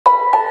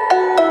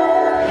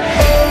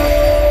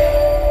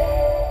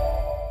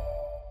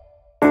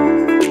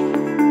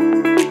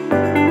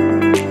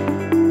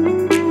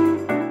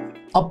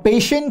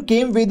patient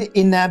came with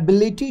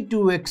inability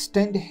to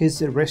extend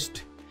his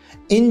wrist.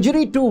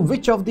 Injury to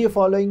which of the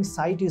following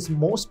site is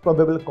most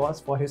probable cause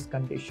for his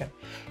condition?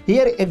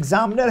 Here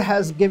examiner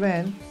has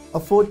given a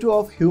photo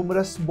of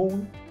humerus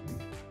bone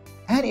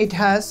and it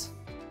has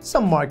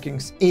some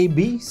markings A,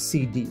 B,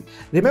 C, D.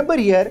 Remember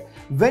here,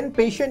 when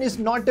patient is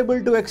not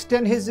able to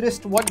extend his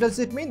wrist, what does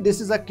it mean?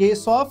 This is a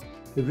case of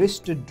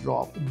wrist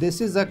drop.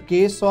 This is a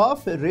case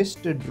of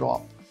wrist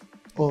drop.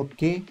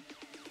 Okay.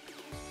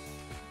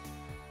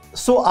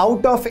 So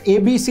out of A,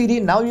 B, C, D,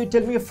 now you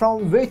tell me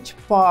from which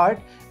part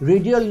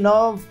radial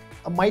nerve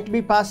might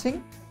be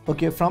passing?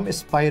 Okay, from a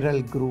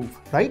spiral groove,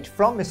 right?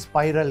 From a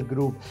spiral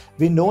groove.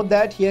 We know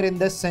that here in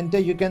the center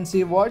you can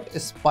see what? A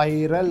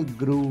spiral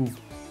groove.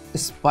 A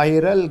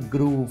spiral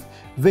groove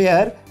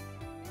where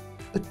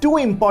two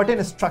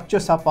important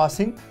structures are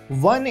passing.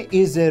 One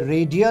is a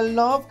radial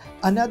nerve,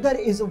 another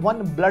is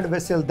one blood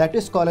vessel that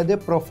is called the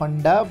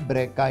profunda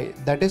brachii.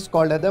 That is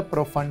called the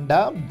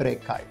profunda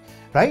brachii,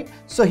 right?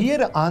 So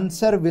here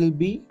answer will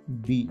be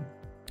B.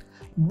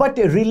 But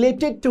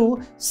related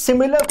to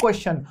similar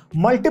question,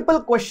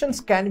 multiple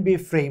questions can be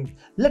framed.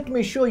 Let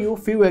me show you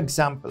few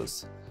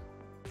examples.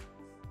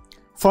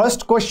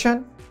 First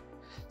question.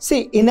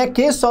 See, in a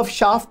case of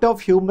shaft of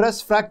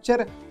humerus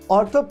fracture,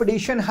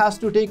 orthopedician has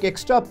to take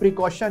extra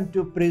precaution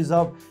to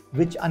preserve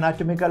which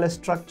anatomical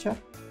structure?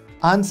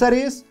 Answer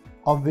is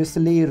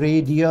obviously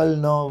radial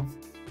nerve.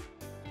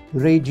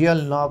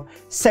 Radial nerve.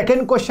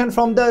 Second question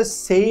from the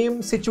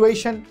same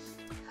situation.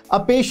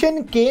 A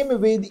patient came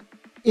with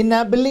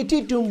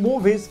inability to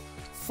move his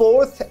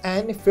fourth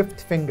and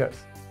fifth fingers.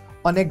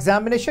 On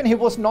examination, he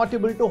was not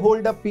able to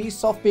hold a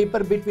piece of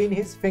paper between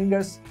his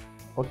fingers.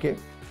 Okay.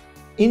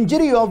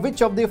 Injury of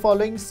which of the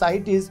following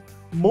site is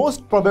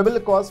most probable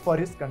cause for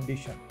his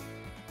condition?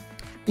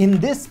 In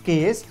this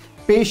case,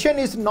 patient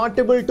is not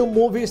able to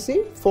move his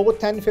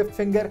fourth and fifth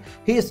finger.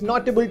 He is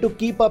not able to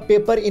keep a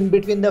paper in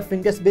between the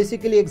fingers.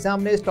 Basically,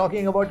 examiner is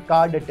talking about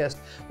card test.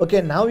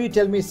 Okay, now you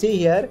tell me, see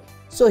here.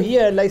 So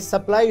here like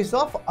supplies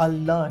of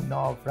ulnar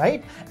nerve,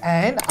 right?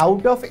 And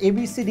out of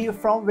ABCD,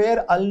 from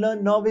where ulnar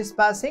nerve is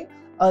passing?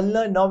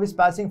 Ulnar nerve is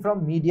passing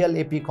from medial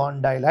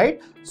epicondyle,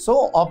 right?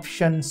 So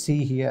option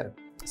C here.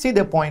 See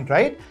the point,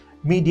 right?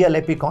 Medial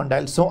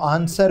epicondyle. So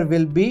answer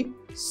will be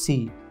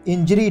C.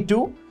 Injury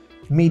to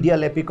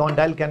medial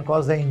epicondyle can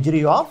cause the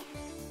injury of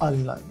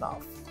ulnar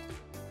nerve.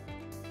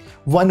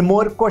 One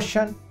more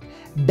question.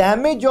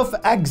 Damage of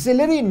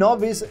axillary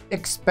nerve is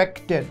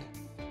expected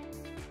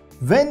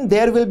when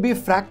there will be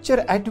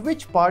fracture at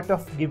which part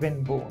of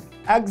given bone?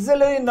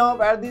 Axillary nerve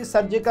at the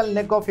surgical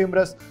neck of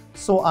humerus.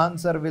 So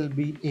answer will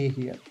be A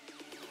here.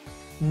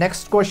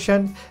 Next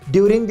question.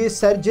 During the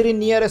surgery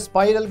near a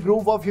spiral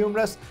groove of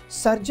humerus,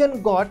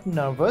 surgeon got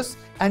nervous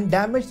and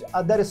damaged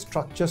other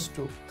structures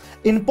too.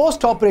 In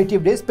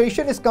post-operative days,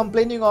 patient is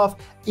complaining of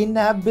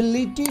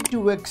inability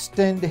to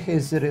extend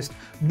his wrist.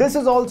 This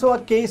is also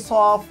a case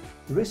of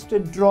wrist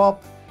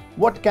drop.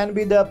 What can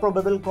be the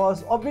probable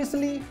cause?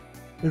 Obviously,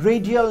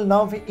 radial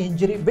nerve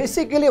injury.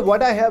 Basically,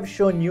 what I have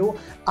shown you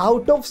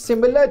out of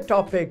similar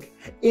topic,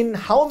 in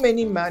how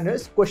many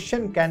manners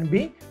question can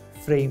be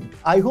framed.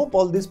 I hope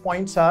all these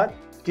points are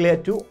clear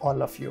to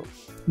all of you.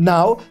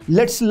 Now,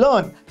 let's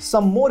learn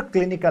some more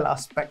clinical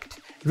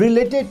aspect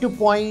related to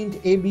point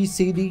A, B,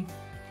 C, D.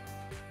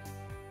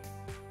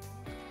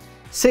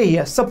 Say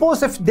here,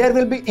 suppose if there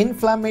will be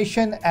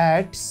inflammation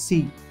at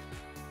C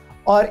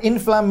or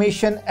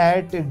inflammation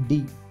at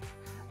D.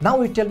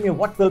 Now you tell me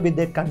what will be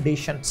the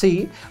condition.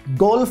 See,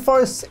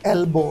 golfer's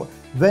elbow,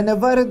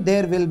 whenever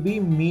there will be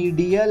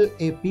medial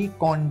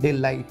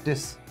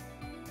epicondylitis.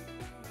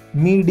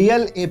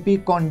 Medial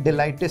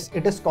epicondylitis,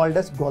 it is called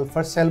as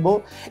golfer's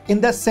elbow. In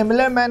the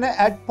similar manner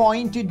at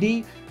point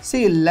D,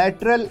 see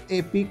lateral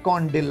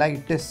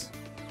epicondylitis.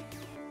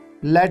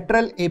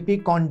 Lateral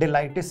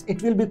epicondylitis,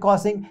 it will be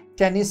causing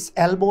tennis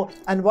elbow.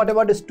 And what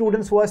about the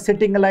students who are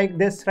sitting like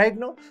this right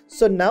now?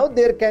 So now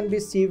there can be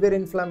severe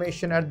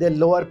inflammation at the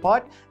lower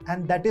part,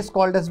 and that is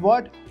called as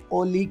what?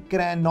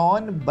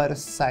 Olecranon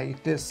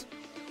bursitis.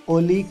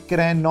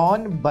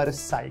 Olecranon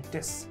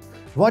bursitis.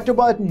 What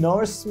about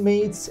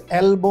nursemaid's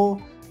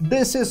elbow?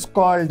 This is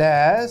called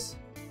as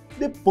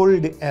the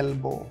pulled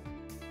elbow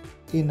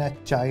in a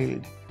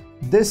child.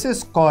 This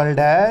is called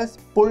as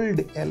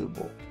pulled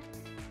elbow.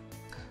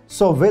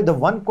 So with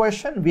one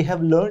question, we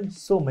have learned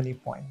so many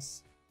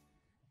points.